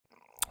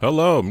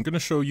Hello, I'm going to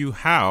show you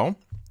how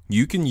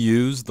you can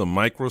use the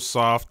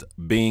Microsoft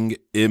Bing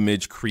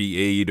Image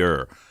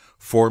Creator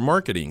for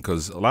marketing,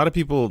 because a lot of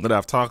people that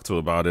I've talked to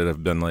about it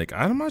have been like,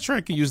 I'm not sure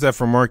I can use that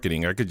for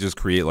marketing. I could just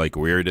create like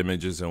weird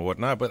images and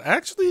whatnot, but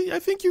actually I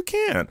think you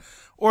can,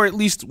 or at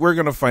least we're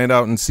going to find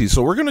out and see.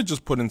 So we're going to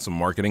just put in some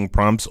marketing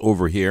prompts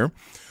over here.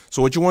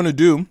 So what you want to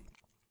do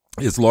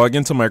is log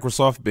into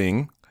Microsoft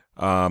Bing,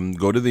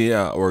 go to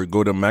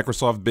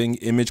Microsoft Bing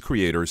Image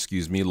Creator,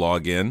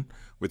 log in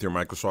with your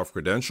Microsoft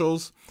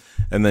credentials,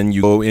 and then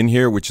you go in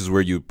here, which is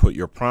where you put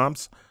your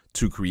prompts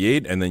to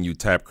create, and then you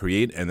tap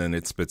create, and then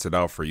it spits it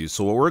out for you.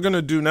 So what we're going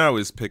to do now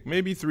is pick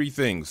maybe 3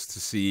 things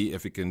to see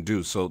if it can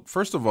do. So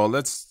first of all,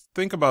 let's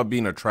think about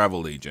being a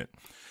travel agent,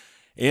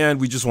 and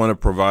we just want to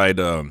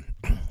provide a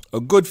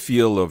good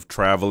feel of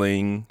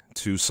traveling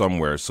to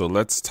somewhere. So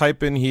let's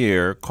type in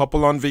here,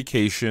 couple on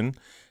vacation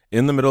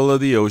in the middle of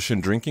the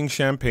ocean drinking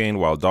champagne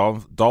while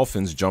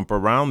dolphins jump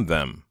around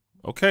them.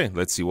 Okay,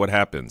 let's see what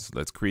happens.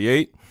 Let's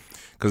create.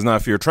 Because now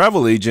if you're a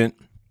travel agent,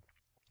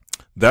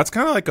 that's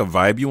kind of like a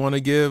vibe you want to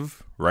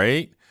give,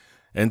 right?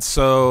 And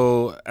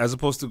so as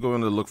opposed to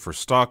going to look for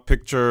stock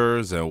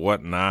pictures and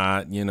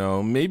whatnot,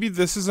 maybe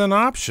this is an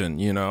option,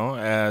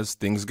 as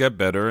things get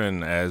better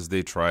and as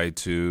they try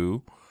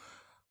to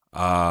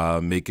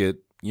make it,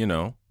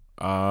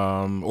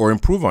 or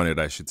improve on it,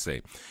 I should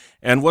say.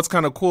 And what's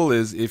kind of cool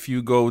is if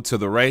you go to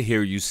the right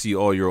here, you see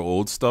all your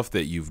old stuff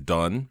that you've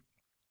done,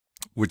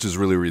 which is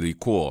really, really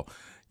cool.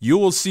 You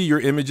will see your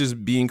images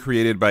being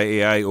created by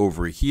AI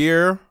over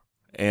here,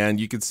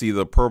 and you can see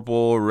the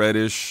purple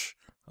reddish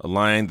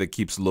line that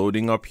keeps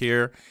loading up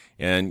here,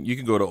 and you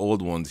can go to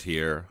old ones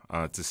here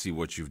to see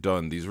what you've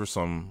done. These were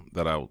some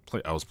that I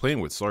was playing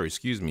with,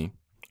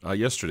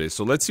 yesterday.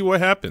 So let's see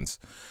what happens.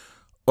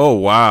 Oh,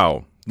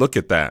 wow. Look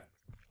at that.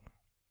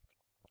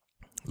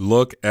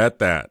 Look at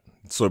that.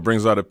 So it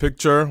brings out a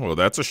picture. Well,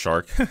 that's a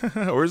shark.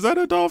 Or is that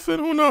a dolphin?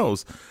 Who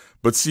knows?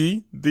 But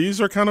see, these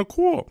are kind of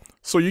cool.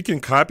 So you can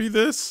copy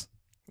this,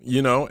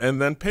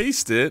 and then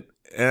paste it,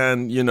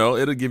 and,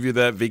 it'll give you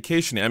that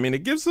vacation. I mean,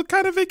 it gives a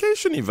kind of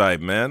vacation-y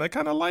vibe, man. I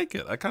kind of like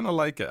it. I kind of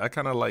like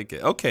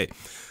it. Okay.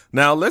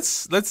 Now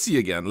let's see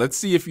again. Let's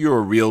see if you're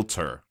a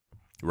realtor,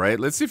 right?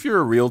 Let's see if you're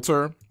a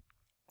realtor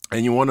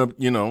and you want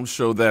to,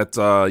 show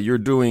that you're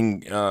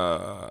doing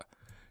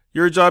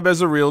your job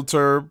as a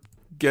realtor,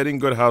 getting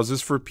good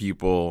houses for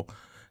people.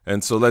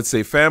 And so let's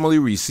say family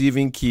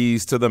receiving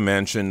keys to the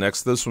mansion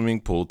next to the swimming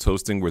pool,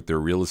 toasting with their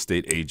real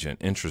estate agent.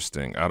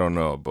 Interesting. I don't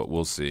know, but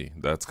we'll see.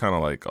 That's kind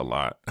of like a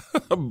lot.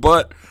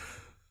 But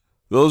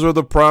those are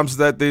the prompts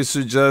that they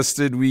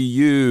suggested we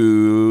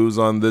use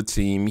on the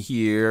team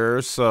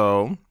here.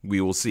 So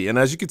we will see. And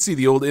as you can see,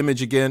 the old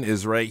image again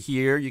is right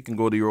here. You can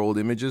go to your old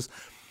images.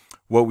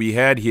 What we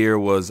had here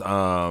was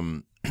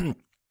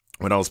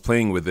when I was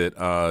playing with it,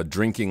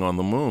 drinking on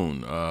the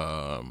moon,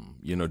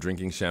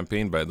 drinking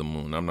champagne by the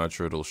moon. I'm not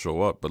sure it'll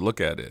show up, but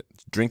look at it.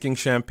 Drinking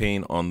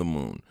champagne on the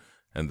moon.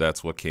 And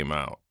that's what came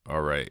out.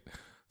 All right.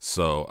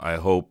 So I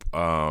hope,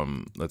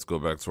 let's go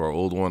back to our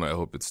old one. I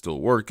hope it's still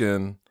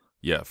working.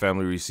 Yeah,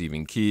 family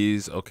receiving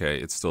keys. Okay,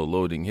 it's still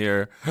loading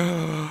here.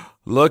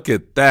 Look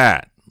at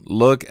that.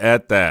 Look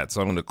at that.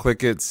 So I'm going to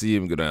click it. See,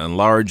 I'm going to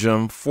enlarge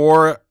them.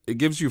 It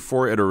gives you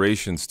 4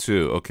 iterations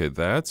too. Okay,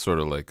 that's sort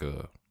of like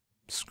a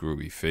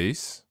screwy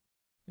face.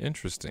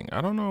 Interesting.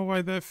 I don't know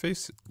why that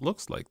face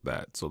looks like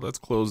that. So let's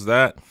close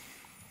that.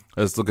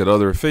 Let's look at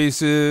other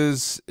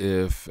faces.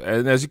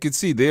 And as you can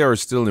see, they are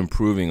still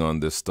improving on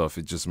this stuff.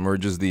 It just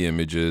merges the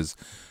images.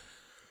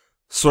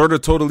 Sort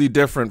of totally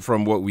different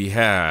from what we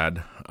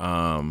had.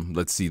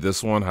 Let's see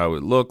this one, how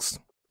it looks.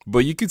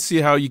 But you can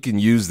see how you can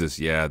use this.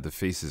 Yeah, the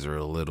faces are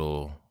a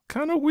little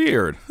kind of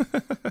weird.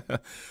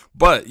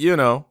 But,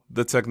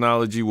 the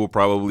technology will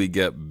probably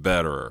get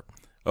better.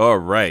 All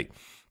right.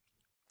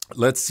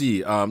 Let's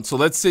see. So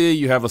let's say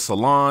you have a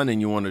salon and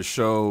you want to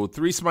show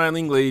 3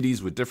 smiling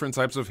ladies with different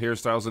types of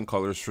hairstyles and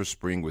colors for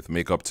spring with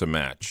makeup to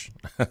match.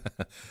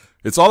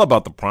 It's all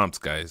about the prompts,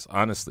 guys.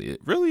 Honestly,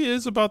 it really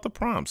is about the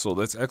prompts. So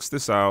let's X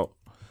this out.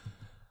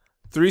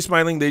 3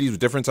 smiling ladies with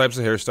different types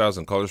of hairstyles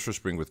and colors for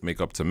spring with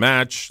makeup to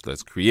match.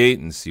 Let's create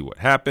and see what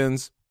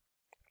happens.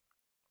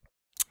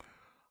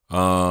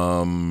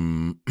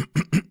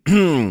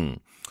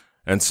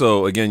 And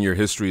so, again, your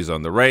history is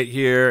on the right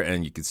here,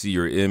 and you can see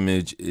your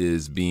image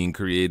is being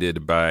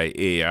created by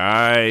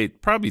AI.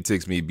 It probably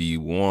takes maybe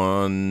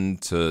 1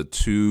 to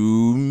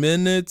 2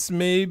 minutes,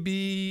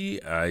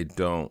 maybe. I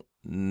don't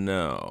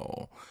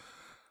know.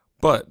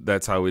 But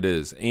that's how it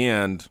is.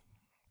 And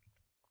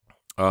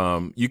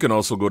you can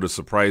also go to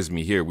Surprise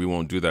Me here. We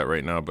won't do that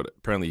right now, but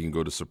apparently you can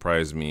go to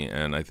Surprise Me,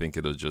 and I think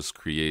it'll just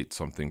create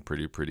something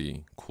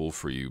pretty cool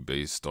for you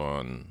based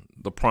on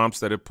the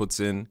prompts that it puts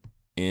in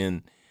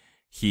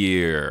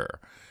here.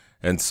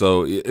 And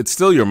so it's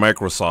still your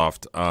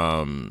Microsoft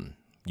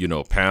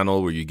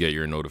panel where you get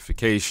your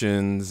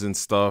notifications and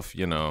stuff,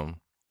 and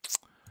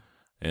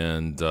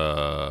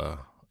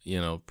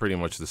pretty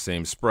much the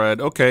same spread.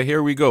 Okay,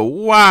 here we go.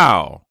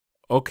 Wow.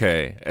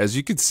 Okay, as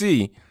you can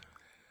see,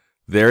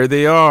 there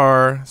they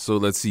are. So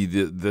let's see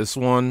this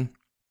one.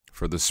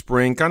 for the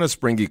spring, kind of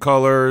springy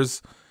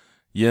colors.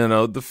 You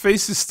know, the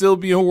face is still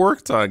being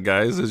worked on,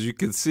 guys. As you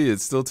can see,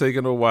 it's still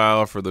taking a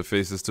while for the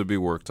faces to be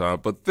worked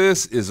on. But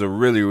this is a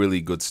really, really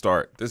good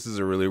start. This is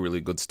a really, really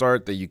good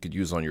start that you could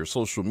use on your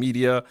social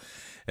media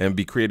and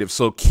be creative.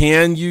 So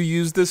can you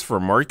use this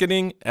for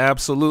marketing?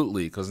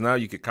 Absolutely, because now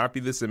you could copy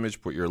this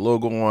image, put your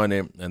logo on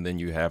it, and then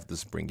you have the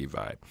springy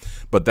vibe.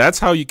 But that's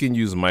how you can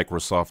use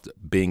Microsoft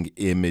Bing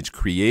Image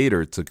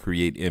Creator to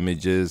create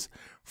images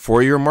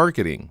for your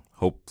marketing.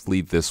 Hopefully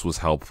this was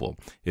helpful.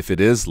 If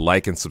it is,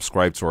 like and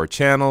subscribe to our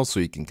channel so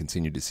you can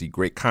continue to see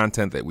great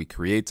content that we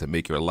create to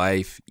make your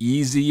life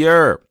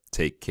easier.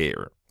 Take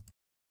care.